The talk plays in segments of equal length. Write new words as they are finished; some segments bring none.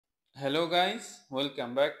Hello guys,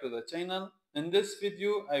 welcome back to the channel. In this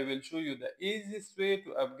video, I will show you the easiest way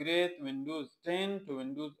to upgrade Windows 10 to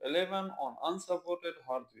Windows 11 on unsupported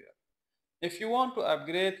hardware. If you want to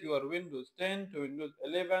upgrade your Windows 10 to Windows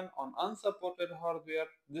 11 on unsupported hardware,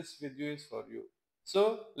 this video is for you.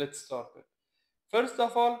 So let's start it. First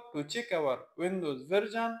of all, to check our Windows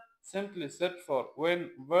version, simply search for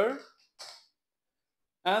WinVer.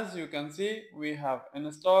 As you can see, we have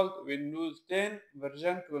installed Windows 10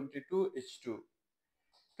 version 22H2.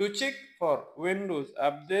 To check for Windows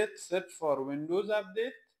Update, search for Windows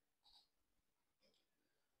Update.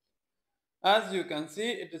 As you can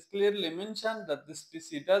see, it is clearly mentioned that this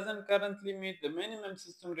PC doesn't currently meet the minimum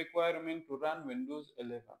system requirement to run Windows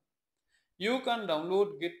 11. You can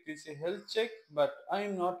download Get PC Health Check, but I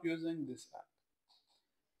am not using this app.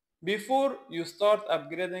 Before you start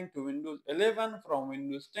upgrading to Windows 11 from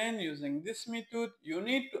Windows 10 using this method, you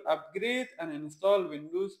need to upgrade and install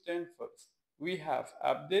Windows 10 first. We have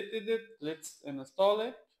updated it. Let's install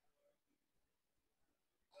it.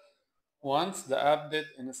 Once the update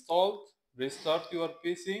installed, restart your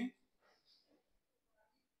PC.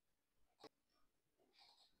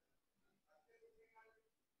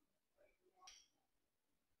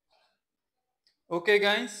 Okay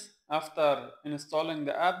guys, after installing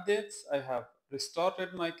the updates, I have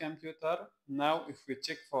restarted my computer. Now if we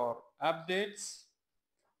check for updates,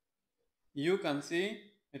 you can see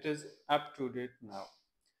it is up to date now.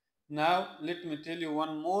 Now let me tell you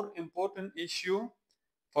one more important issue.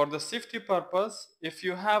 For the safety purpose, if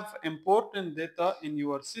you have important data in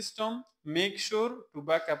your system, make sure to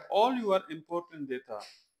back up all your important data.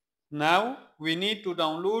 Now we need to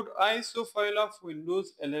download ISO file of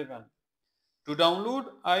Windows 11. To download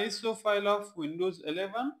ISO file of Windows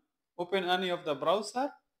 11, open any of the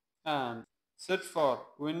browser and search for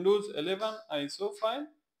Windows 11 ISO file.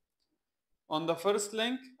 On the first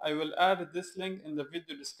link, I will add this link in the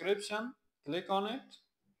video description. Click on it.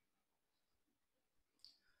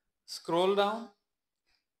 Scroll down.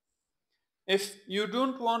 If you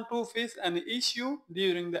don't want to face any issue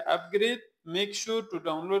during the upgrade, make sure to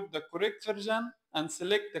download the correct version and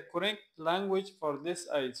select the correct language for this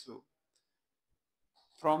ISO.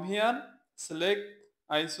 From here, select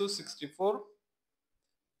ISO 64.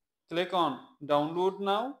 Click on download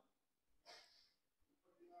now.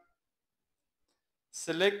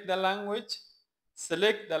 Select the language.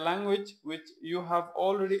 Select the language which you have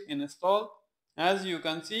already installed. As you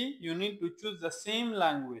can see, you need to choose the same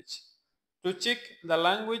language. To check the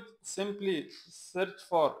language, simply search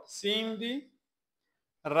for CMD.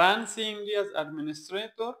 Run CMD as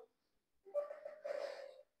administrator.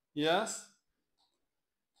 Yes.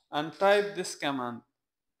 And type this command.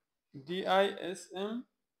 DISM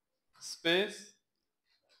space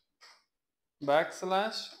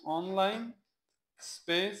 /online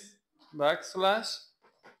space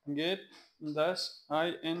 /get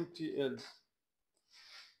 -intl.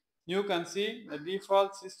 You can see the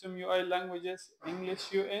default system UI languages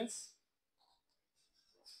English US.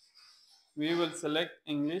 We will select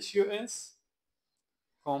English US.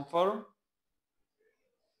 Confirm.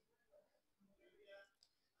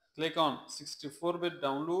 Click on 64-bit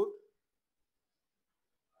download.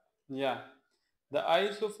 Yeah, the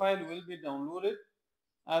ISO file will be downloaded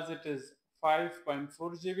as it is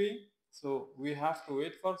 5.4 GB. So we have to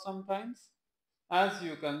wait for some time. As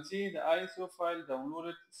you can see, the ISO file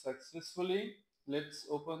downloaded successfully. Let's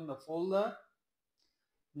open the folder.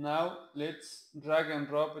 Now let's drag and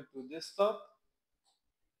drop it to desktop.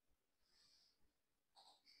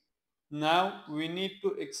 Now we need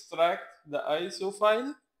to extract the ISO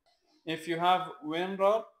file. If you have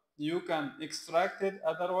WinRAR, you can extract it.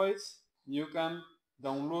 Otherwise, you can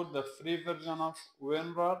download the free version of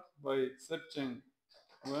WinRAR by searching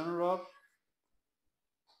WinRAR.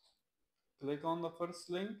 Click on the first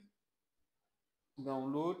link.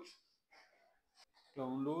 Download.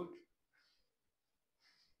 Download.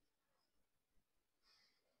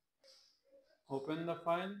 Open the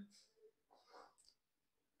file.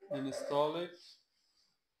 Install it.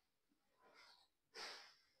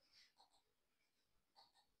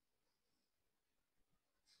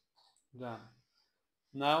 Done.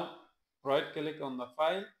 Now right click on the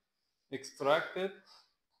file, extract it.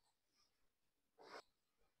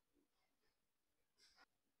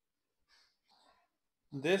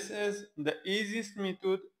 This is the easiest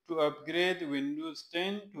method to upgrade Windows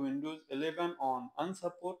 10 to Windows 11 on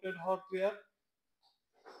unsupported hardware.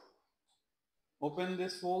 Open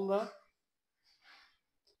this folder.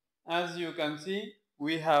 As you can see,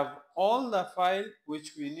 we have all the file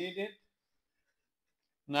which we needed.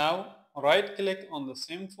 Now right click on the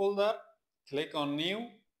same folder, click on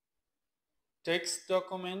new, text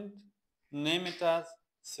document, name it as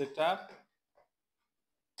setup,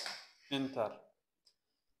 enter.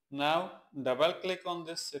 Now double click on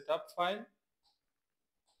this setup file.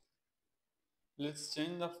 Let's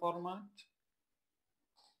change the format.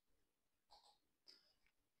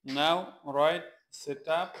 Now write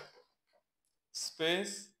setup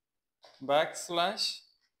space backslash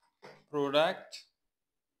product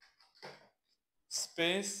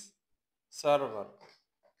space server.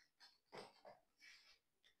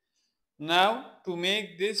 Now to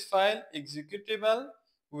make this file executable,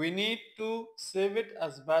 we need to save it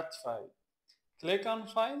as batch file. Click on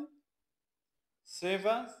file, save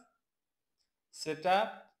as,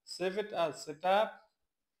 setup, save it as setup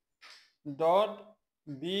dot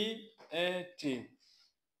bat.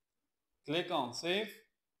 Click on save,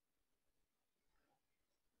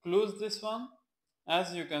 close this one.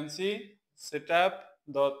 As you can see,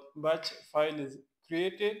 setup.batch file is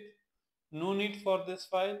created. No need for this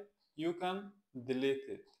file, you can delete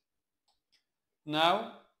it.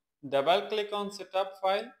 Now double click on setup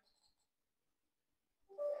file.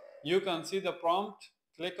 You can see the prompt,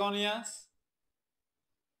 click on yes.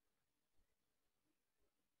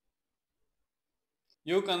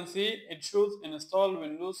 You can see it shows install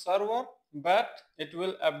Windows Server, but it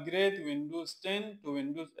will upgrade Windows 10 to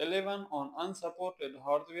Windows 11 on unsupported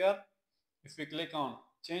hardware. If we click on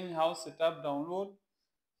change house setup download,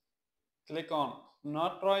 click on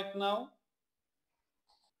not right now,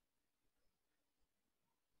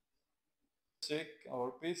 check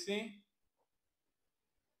our PC,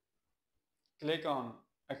 click on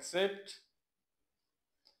accept.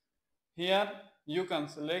 Here you can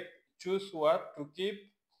select choose what to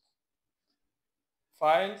keep,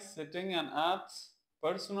 files, setting and apps,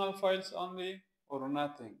 personal files only or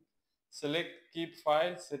nothing. Select keep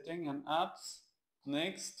files, setting and apps.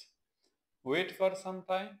 Next, wait for some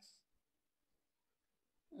time.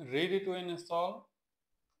 Ready to install.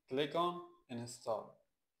 Click on install.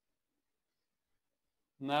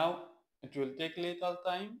 Now it will take little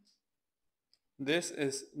time. This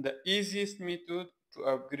is the easiest method to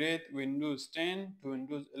upgrade Windows 10 to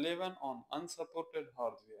Windows 11 on unsupported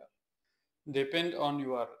hardware. Depend on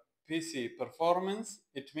your PC performance,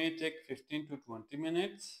 it may take 15 to 20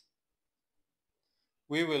 minutes.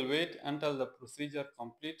 We will wait until the procedure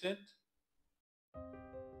completed.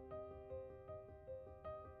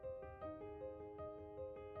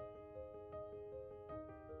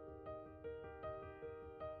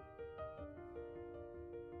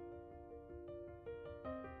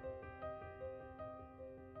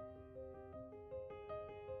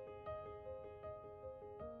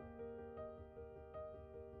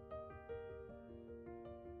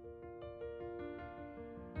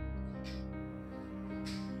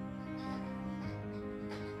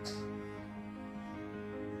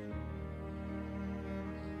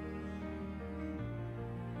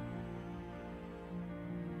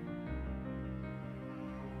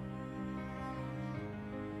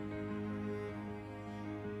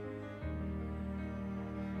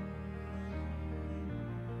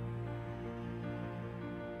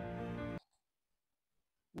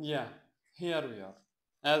 Yeah, here we are.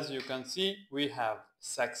 As you can see, we have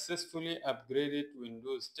successfully upgraded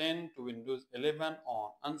Windows 10 to Windows 11 on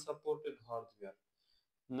unsupported hardware.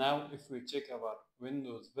 Now, if we check our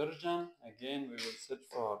Windows version, again we will search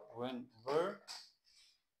for WinVer.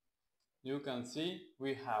 You can see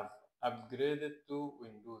we have upgraded to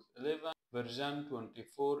Windows 11 version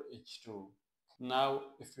 24H2. Now,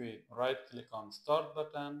 if we right click on Start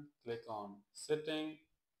button, click on Setting,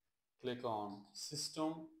 click on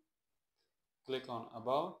System, click on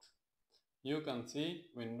About, you can see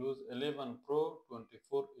Windows 11 Pro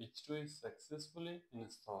 24H2 is successfully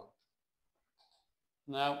installed.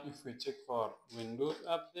 Now, if we check for Windows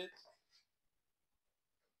Update,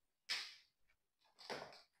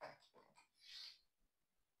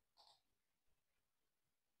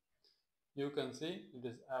 you can see it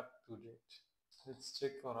is up to date. Let's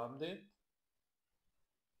check for update.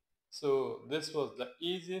 So this was the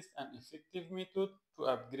easiest and effective method to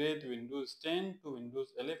upgrade Windows 10 to Windows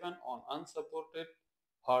 11 on unsupported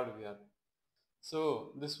hardware.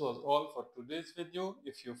 So this was all for today's video.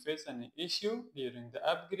 If you face any issue during the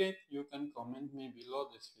upgrade, you can comment me below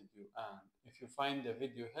this video. And if you find the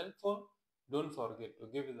video helpful, don't forget to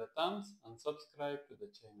give it a thumbs and subscribe to the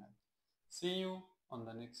channel. See you on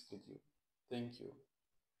the next video. Thank you.